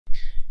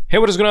Hey,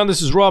 what is going on?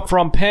 This is Rob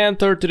from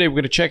Panther. Today we're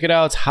going to check it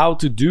out how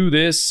to do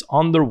this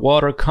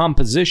underwater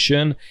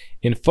composition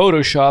in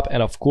Photoshop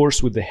and of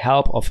course with the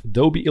help of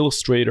Adobe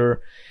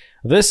Illustrator.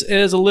 This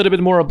is a little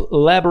bit more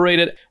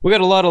elaborated. We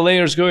got a lot of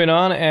layers going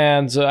on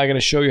and I'm going to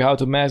show you how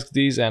to mask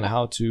these and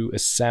how to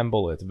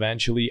assemble it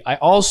eventually. I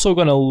also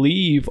going to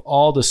leave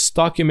all the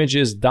stock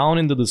images down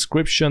in the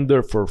description.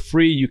 They're for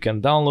free. You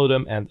can download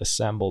them and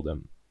assemble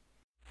them.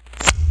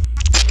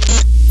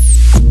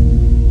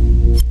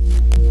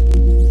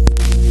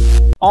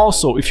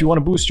 Also, if you want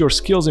to boost your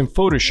skills in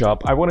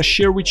Photoshop, I want to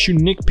share with you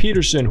Nick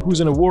Peterson,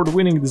 who's an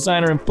award-winning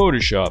designer in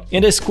Photoshop.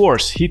 In this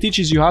course, he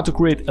teaches you how to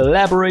create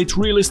elaborate,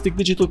 realistic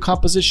digital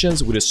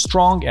compositions with a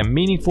strong and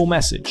meaningful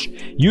message.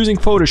 Using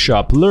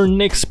Photoshop, learn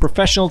Nick's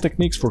professional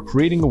techniques for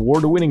creating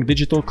award-winning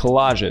digital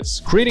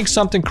collages. Creating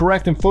something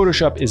correct in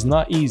Photoshop is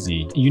not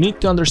easy. You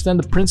need to understand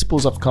the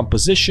principles of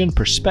composition,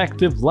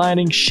 perspective,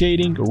 lighting,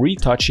 shading,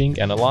 retouching,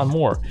 and a lot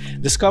more.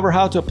 Discover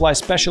how to apply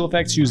special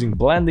effects using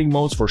blending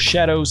modes for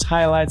shadows,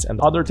 highlights, and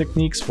other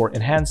techniques for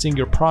enhancing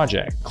your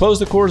project. Close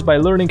the course by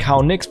learning how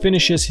Nick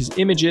finishes his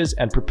images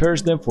and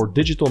prepares them for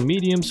digital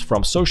mediums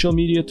from social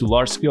media to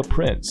large-scale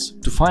prints.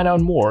 To find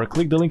out more,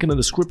 click the link in the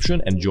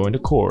description and join the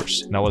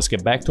course. Now let's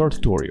get back to our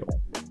tutorial.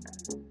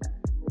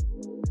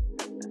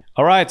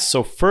 Alright,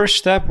 so first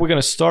step, we're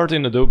gonna start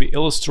in Adobe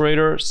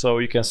Illustrator. So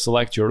you can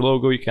select your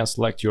logo, you can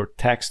select your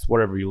text,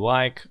 whatever you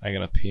like. I'm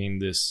gonna paint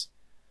this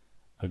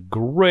a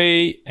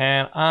gray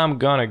and I'm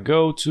gonna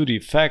go to the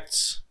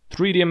effects,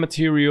 3D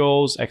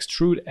materials,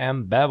 extrude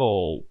and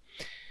bevel.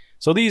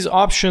 So these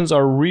options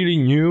are really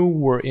new.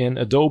 We're in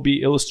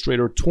Adobe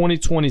Illustrator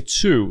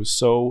 2022.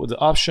 So the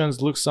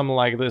options look something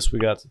like this. We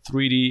got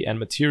 3D and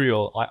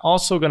material. I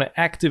also gonna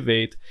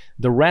activate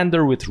the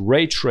render with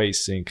ray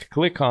tracing.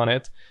 Click on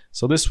it.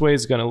 So this way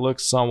it's gonna look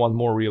somewhat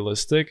more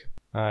realistic.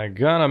 I'm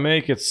gonna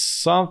make it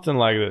something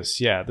like this.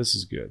 Yeah, this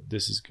is good.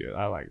 This is good.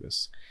 I like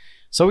this.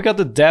 So we got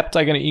the depth.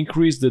 I'm gonna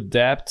increase the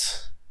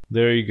depth.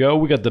 There you go.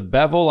 We got the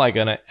bevel. I'm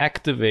gonna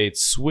activate,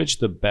 switch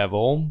the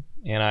bevel,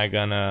 and I'm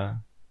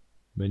gonna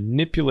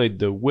manipulate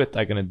the width.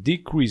 I'm gonna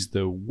decrease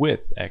the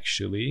width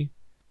actually.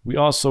 We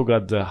also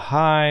got the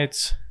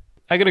height.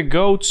 I'm gonna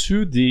go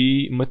to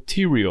the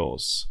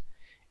materials.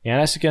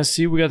 And as you can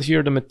see, we got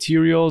here the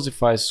materials.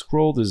 If I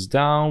scroll this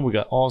down, we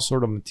got all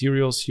sort of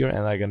materials here,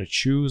 and I'm gonna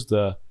choose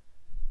the,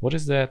 what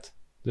is that?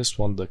 This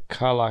one, the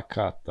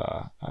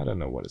Kalakata. I don't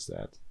know what is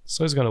that.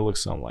 So it's gonna look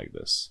something like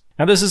this.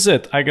 And this is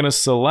it. I'm gonna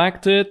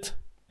select it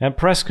and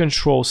press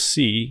Ctrl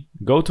C,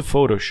 go to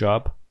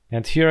Photoshop,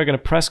 and here I'm gonna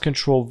press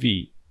Ctrl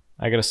V.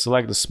 I'm gonna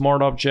select the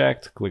smart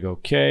object, click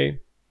OK,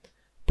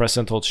 press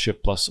and hold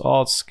Shift plus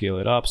Alt, scale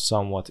it up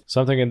somewhat,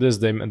 something in this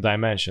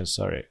dimension,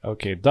 sorry.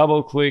 Okay,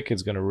 double click,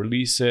 it's gonna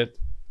release it.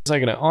 So I'm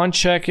gonna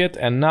uncheck it,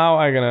 and now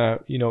I'm gonna,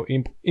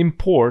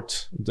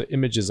 import the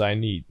images I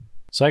need.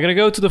 So I'm gonna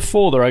go to the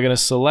folder, I'm gonna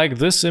select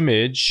this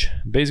image.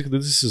 Basically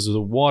this is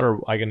the water.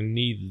 I'm gonna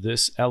need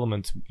this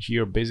element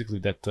here basically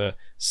that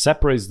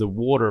separates the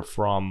water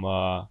from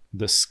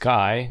the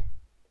sky.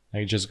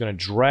 I'm just gonna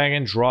drag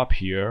and drop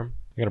here.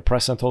 I'm gonna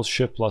press and hold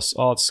Shift plus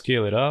Alt,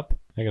 scale it up.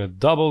 I'm gonna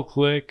double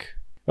click.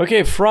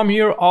 Okay, from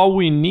here all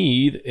we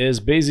need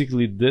is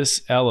basically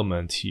this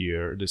element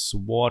here, this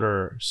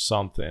water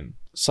something.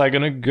 So I'm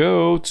gonna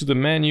go to the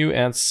menu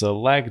and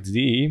select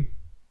the,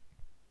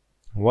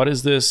 what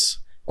is this?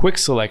 Quick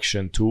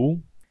selection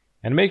tool,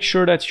 and make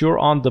sure that you're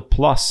on the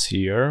plus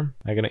here.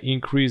 I'm gonna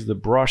increase the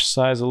brush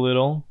size a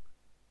little.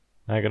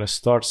 I'm gonna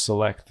start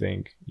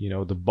selecting,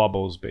 the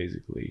bubbles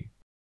basically.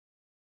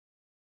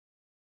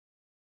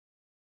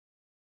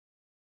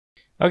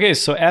 Okay,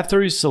 so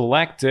after you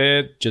select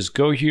it, just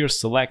go here,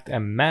 select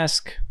and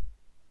mask,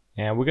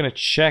 and we're gonna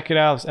check it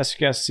out. As you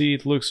can see,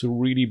 it looks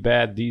really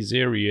bad, these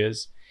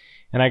areas.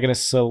 And I'm gonna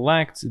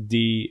select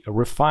the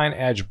refine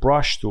edge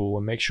brush tool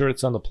and make sure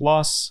it's on the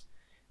plus.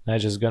 I'm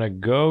just gonna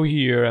go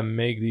here and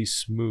make these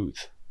smooth.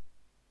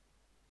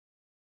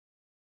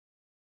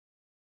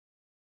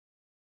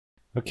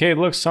 Okay, it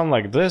looks something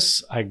like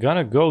this. I'm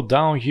gonna go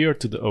down here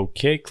to the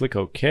OK, click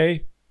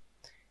OK.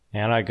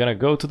 And I'm gonna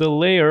go to the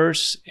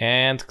layers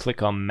and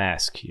click on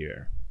mask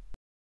here.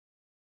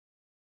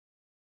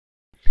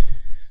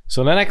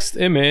 So the next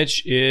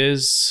image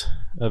is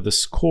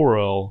this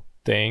coral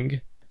thing.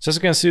 So as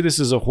you can see, this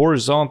is a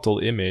horizontal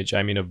image.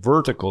 I mean a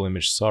vertical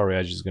image, sorry.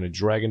 I'm just gonna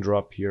drag and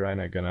drop here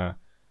and I'm gonna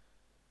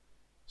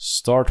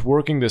start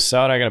working this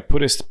out. I'm gonna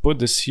put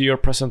this here,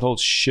 press and hold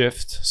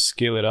Shift,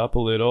 scale it up a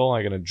little.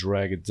 I'm gonna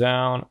drag it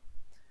down,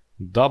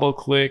 double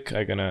click.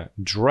 I'm gonna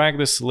drag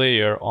this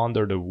layer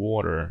under the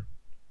water,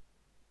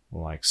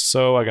 like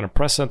so. I'm gonna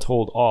press and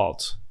hold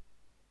Alt,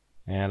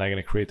 and I'm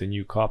gonna create a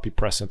new copy,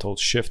 press and hold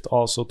Shift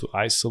also to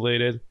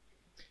isolate it.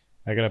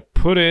 I'm gonna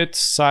put it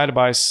side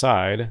by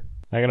side.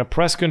 I'm gonna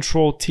press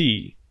Ctrl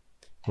T,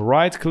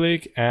 right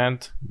click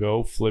and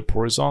go flip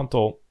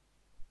horizontal.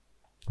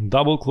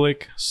 Double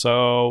click,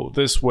 so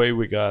this way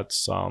we got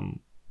some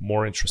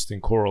more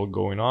interesting coral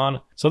going on.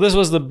 So this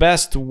was the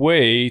best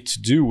way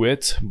to do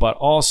it, but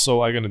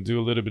also I'm gonna do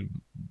a little bit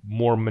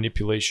more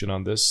manipulation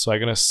on this. So I'm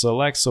gonna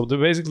select, so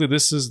basically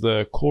this is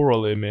the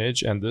coral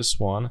image and this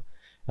one,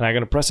 and I'm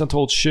gonna press and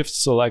hold Shift,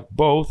 select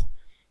both,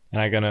 and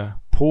I'm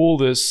gonna pull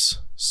this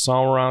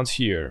somewhere around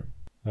here.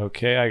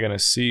 Okay, I'm gonna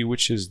see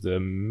which is the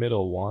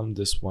middle one.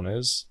 This one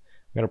is.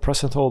 I'm gonna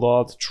press and hold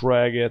Alt,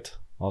 drag it,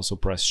 also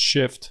press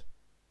Shift.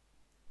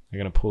 I'm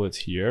gonna pull it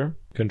here.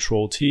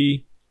 Control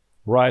T,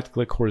 right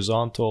click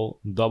horizontal,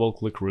 double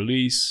click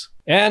release.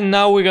 And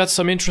now we got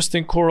some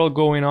interesting coral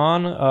going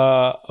on.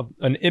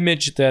 An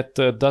image that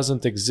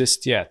doesn't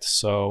exist yet.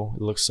 So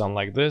it looks something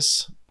like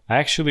this. I'm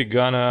actually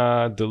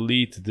gonna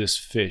delete this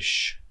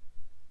fish.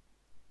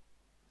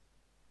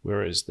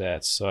 Where is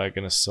that? So I'm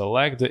gonna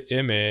select the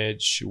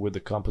image with the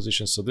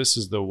composition. So this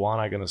is the one.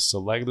 I'm gonna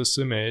select this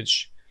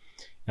image,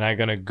 and I'm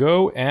gonna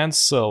go and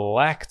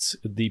select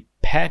the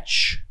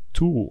patch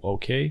tool.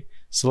 Okay,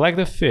 select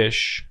the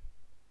fish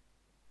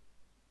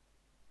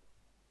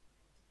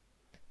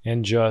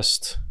and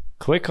just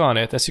click on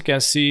it. As you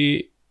can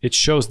see, it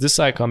shows this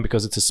icon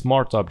because it's a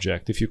smart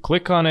object. If you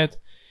click on it,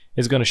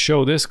 it's gonna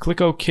show this. Click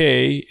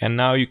OK, and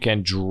now you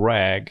can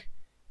drag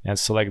and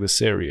select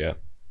this area.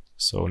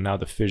 So now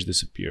the fish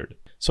disappeared.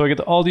 So I get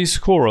all these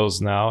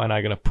corals now, and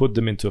I'm gonna put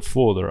them into a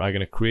folder. I'm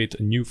gonna create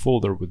a new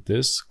folder with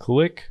this.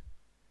 Click.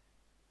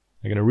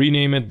 I'm gonna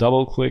rename it,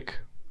 double click.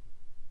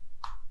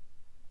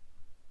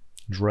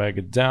 Drag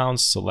it down,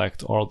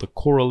 select all the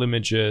coral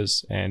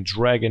images, and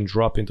drag and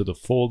drop into the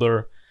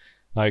folder.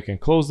 Now you can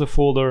close the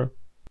folder.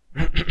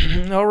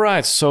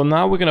 Alright, so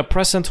now we're gonna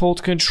press and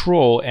hold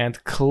Control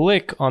and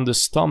click on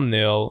this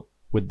thumbnail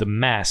with the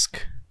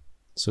mask.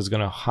 So it's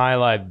gonna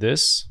highlight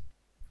this.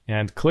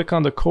 And click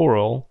on the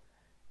coral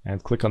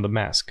and click on the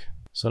mask.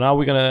 So now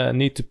we're gonna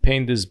need to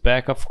paint this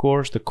back, of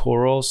course, the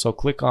coral. So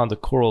click on the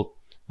coral,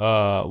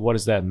 what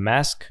is that,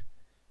 mask.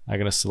 I'm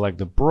gonna select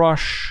the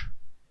brush.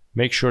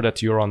 Make sure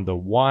that you're on the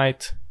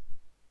white.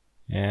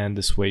 And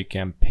this way you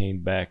can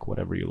paint back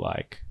whatever you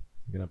like.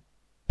 I'm gonna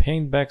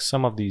paint back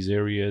some of these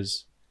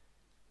areas.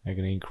 I'm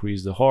gonna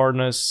increase the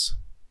hardness.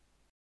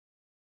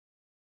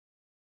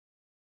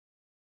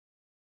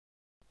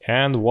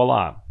 And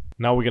voila.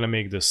 Now we're gonna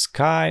make the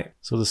sky.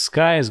 So the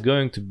sky is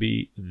going to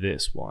be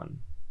this one.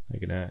 I'm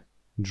gonna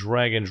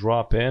drag and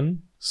drop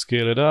in,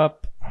 scale it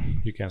up.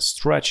 You can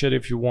stretch it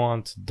if you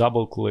want,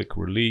 double click,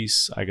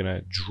 release. I'm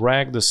gonna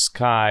drag the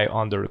sky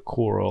under the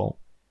coral.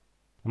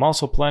 I'm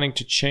also planning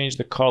to change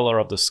the color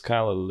of the sky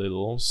a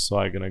little. So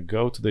I'm gonna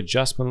go to the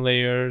adjustment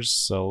layers,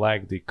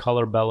 select the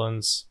color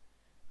balance.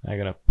 I'm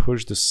gonna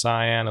push the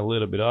cyan a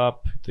little bit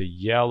up, the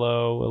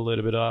yellow a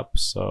little bit up.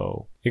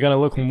 So you're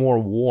gonna look more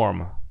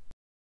warm.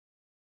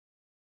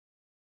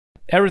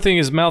 Everything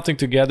is melting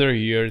together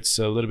here. It's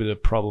a little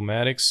bit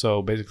problematic.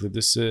 So basically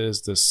this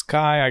is the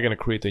sky. I'm gonna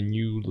create a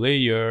new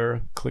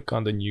layer. Click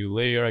on the new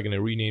layer. I'm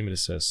gonna rename it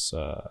as,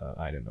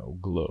 I don't know,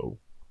 glow.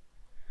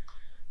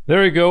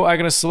 There we go. I'm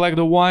gonna select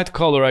the white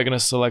color. I'm gonna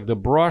select the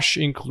brush,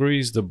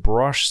 increase the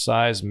brush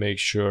size, make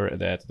sure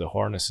that the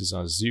hardness is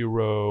on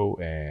 0,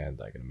 and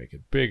I'm gonna make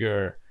it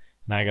bigger.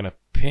 And I'm gonna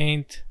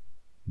paint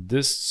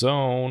this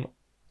zone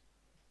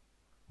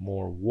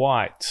more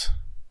white.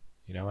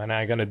 You know, and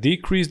I'm gonna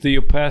decrease the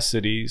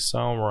opacity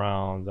somewhere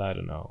around, I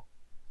don't know.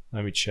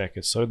 Let me check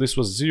it. So this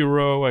was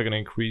 0. I'm gonna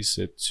increase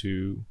it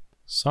to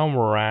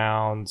somewhere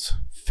around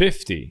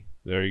 50.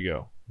 There you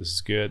go. This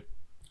is good.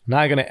 Now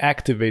I'm gonna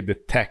activate the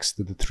text,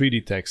 the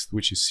 3D text,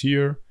 which is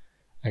here.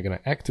 I'm gonna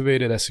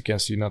activate it. As you can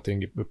see,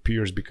 nothing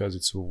appears because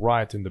it's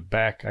right in the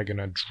back. I'm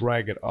gonna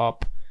drag it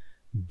up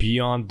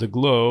beyond the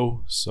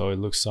glow, so it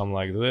looks something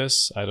like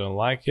this. I don't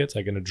like it.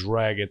 I'm gonna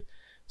drag it.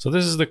 So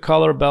this is the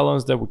color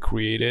balance that we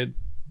created.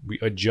 We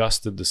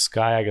adjusted the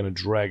sky. I'm gonna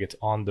drag it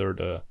under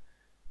the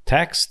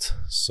text,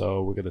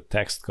 so we get the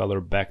text color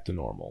back to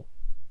normal.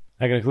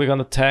 I'm gonna click on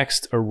the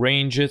text,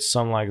 arrange it,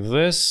 something like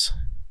this.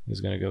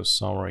 It's gonna go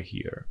somewhere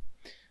here.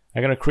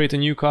 I'm gonna create a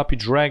new copy,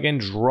 drag and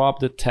drop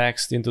the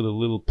text into the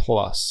little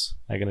plus.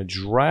 I'm gonna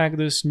drag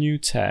this new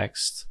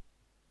text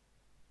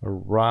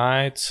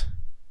right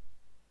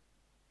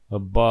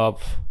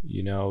above,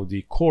 you know,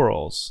 the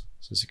corals.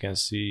 So as you can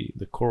see,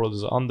 the coral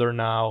is under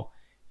now.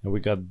 And we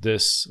got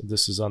this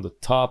is on the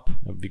top.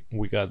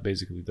 We got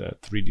basically the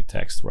 3D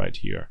text right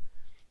here.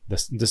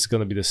 This is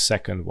gonna be the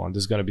second one.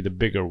 This is gonna be the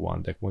bigger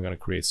one that we're gonna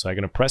create. So I'm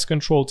gonna press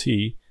Control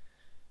T,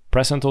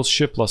 press and hold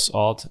Shift plus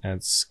Alt,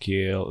 and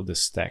scale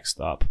this text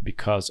up,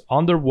 because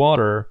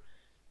underwater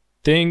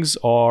things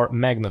are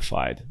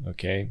magnified,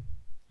 okay?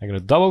 I'm gonna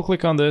double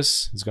click on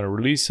this, it's gonna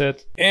release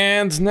it.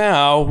 And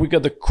now we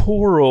got the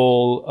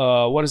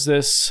coral, what is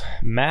this?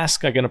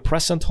 Mask. I'm gonna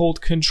press and hold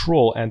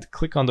Control and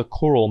click on the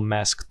coral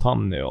mask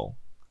thumbnail.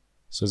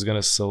 So it's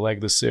gonna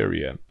select this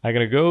area. I'm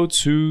gonna go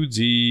to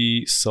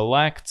the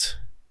select,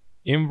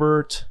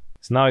 invert.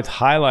 So now it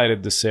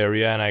highlighted this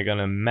area, and I'm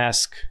gonna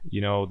mask,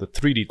 you know, the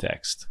 3D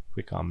text.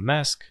 Click on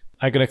mask.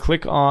 I'm gonna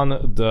click on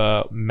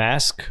the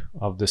mask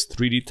of this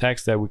 3D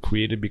text that we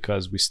created,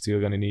 because we're still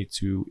gonna need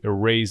to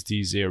erase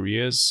these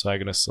areas. So I'm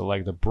gonna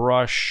select the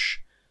brush,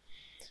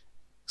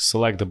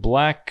 select the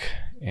black,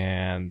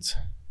 and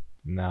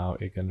now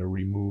it's gonna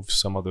remove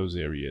some of those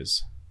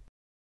areas.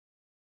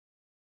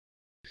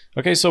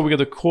 Okay, so we got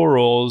the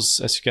corals.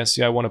 As you can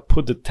see, I want to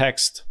put the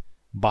text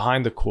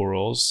behind the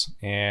corals,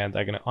 and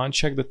I'm gonna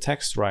uncheck the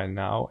text right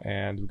now,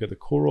 and we got the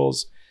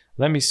corals.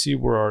 Let me see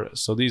where are,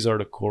 so these are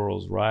the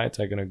corals, right?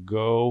 I'm gonna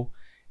go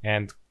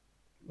and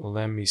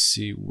let me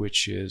see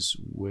which is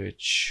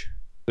which.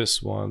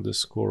 This one,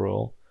 this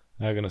coral.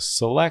 I'm gonna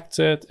select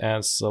it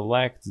and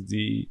select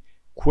the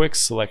quick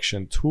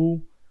selection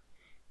tool.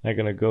 I'm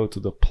gonna go to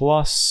the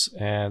plus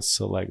and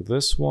select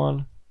this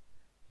one.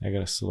 I'm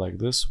gonna select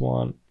this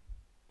one.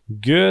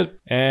 Good.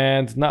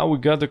 And now we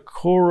got the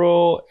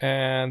coral,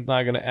 and now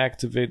I'm gonna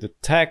activate the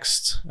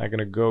text. I'm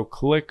gonna go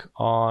click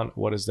on,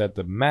 what is that,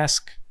 the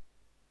mask.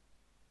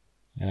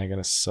 And I'm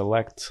gonna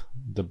select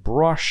the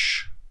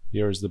brush.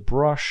 Here's the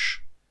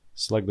brush.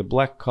 Select the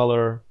black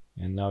color,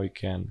 and now you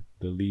can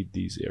delete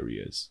these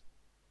areas.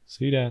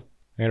 See that?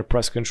 I'm gonna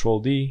press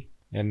Ctrl D,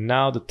 and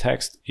now the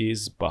text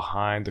is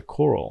behind the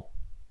coral.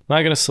 Now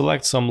I'm gonna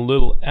select some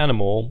little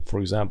animal. For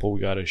example, we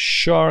got a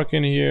shark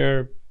in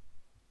here.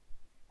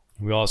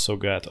 We also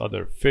got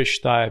other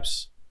fish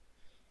types.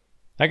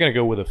 I'm gonna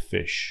go with a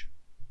fish.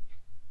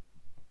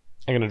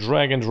 I'm gonna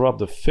drag and drop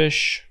the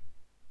fish.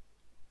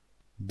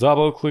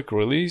 Double click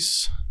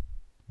release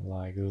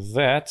like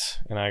that,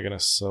 and I'm gonna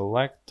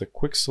select the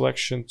quick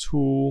selection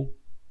tool,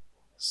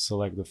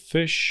 select the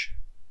fish.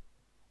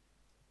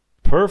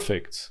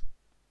 Perfect.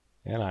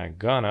 And I'm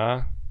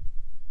gonna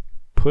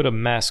put a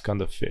mask on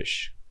the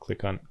fish.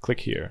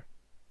 Click here.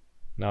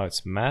 Now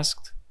it's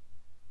masked.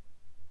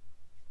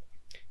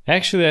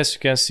 Actually, as you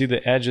can see,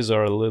 the edges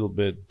are a little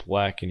bit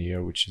black in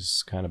here, which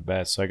is kind of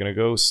bad. So I'm gonna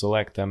go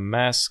select a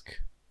mask,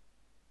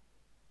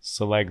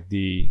 select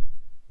the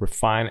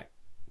refine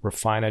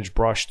edge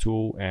brush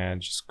tool,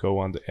 and just go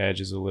on the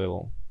edges a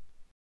little.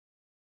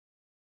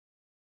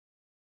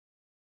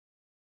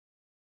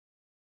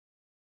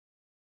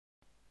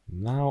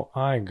 Now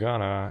I'm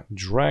gonna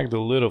drag the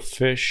little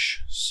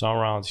fish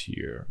around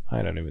here.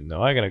 I don't even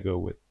know. I'm gonna go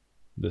with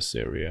this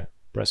area.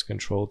 Press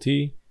Ctrl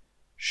T,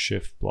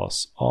 Shift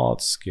plus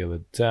Alt, scale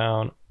it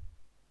down.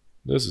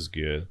 This is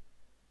good.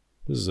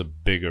 This is a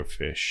bigger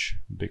fish,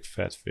 big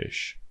fat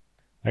fish.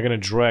 I'm gonna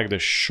drag the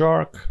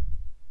shark.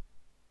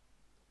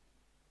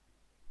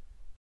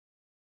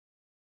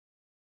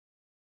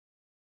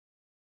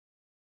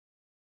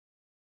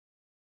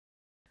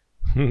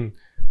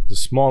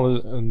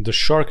 The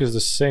shark is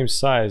the same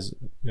size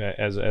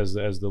as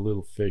the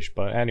little fish,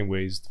 but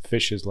anyways, the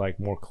fish is like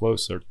more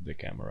closer to the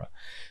camera.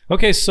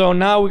 Okay, so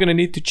now we're gonna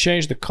need to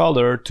change the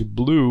color to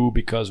blue,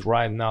 because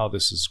right now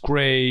this is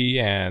gray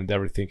and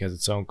everything has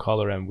its own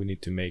color, and we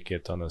need to make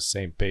it on the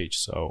same page.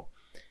 So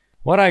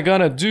what I'm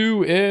gonna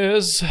do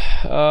is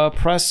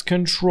press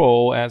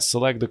Control and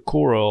select the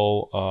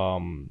coral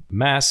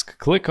mask,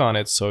 click on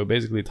it, so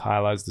basically it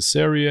highlights this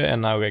area,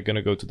 and now we're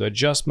gonna go to the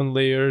adjustment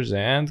layers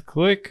and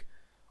click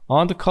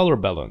on the color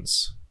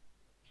balance.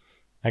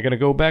 I'm gonna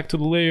go back to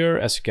the layer.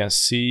 As you can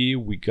see,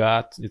 we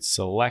got it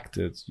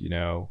selected, you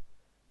know,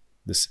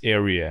 this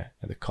area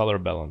and the color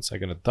balance. I'm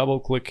gonna double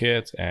click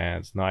it,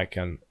 and now I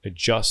can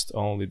adjust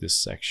only this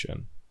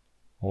section,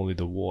 only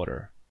the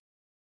water.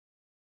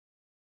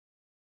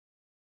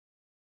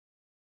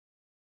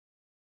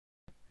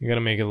 I'm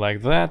gonna make it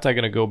like that. I'm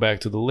gonna go back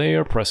to the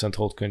layer, press and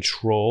hold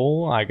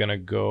Control. I'm gonna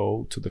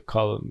go to the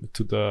color,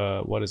 to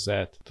the, what is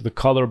that? To the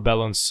color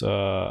balance.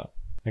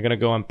 I'm gonna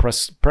go and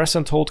press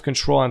and hold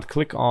Control and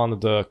click on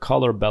the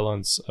color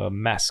balance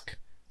mask.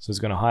 So it's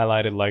gonna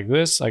highlight it like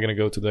this. I'm gonna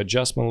go to the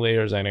adjustment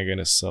layers, and I'm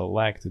gonna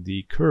select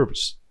the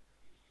curves.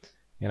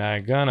 And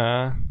I'm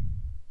gonna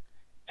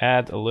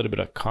add a little bit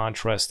of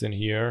contrast in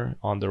here,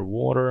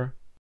 underwater.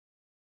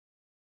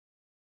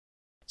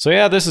 So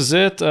yeah, this is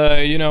it.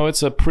 You know,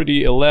 it's a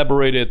pretty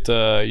elaborated,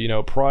 you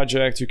know,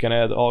 project. You can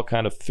add all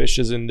kind of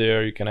fishes in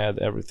there. You can add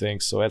everything.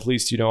 So at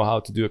least you know how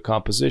to do a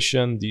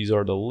composition. These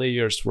are the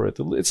layers for it.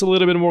 It's a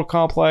little bit more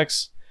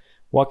complex.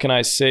 What can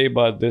I say?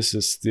 But this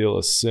is still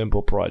a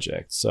simple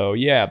project. So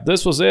yeah,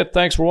 this was it.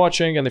 Thanks for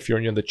watching. And if you're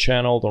new on the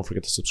channel, don't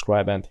forget to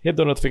subscribe and hit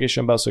the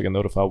notification bell so you get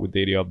notified with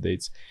daily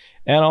updates.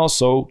 And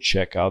also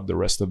check out the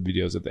rest of the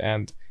videos at the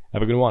end.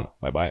 Have a good one.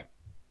 Bye bye.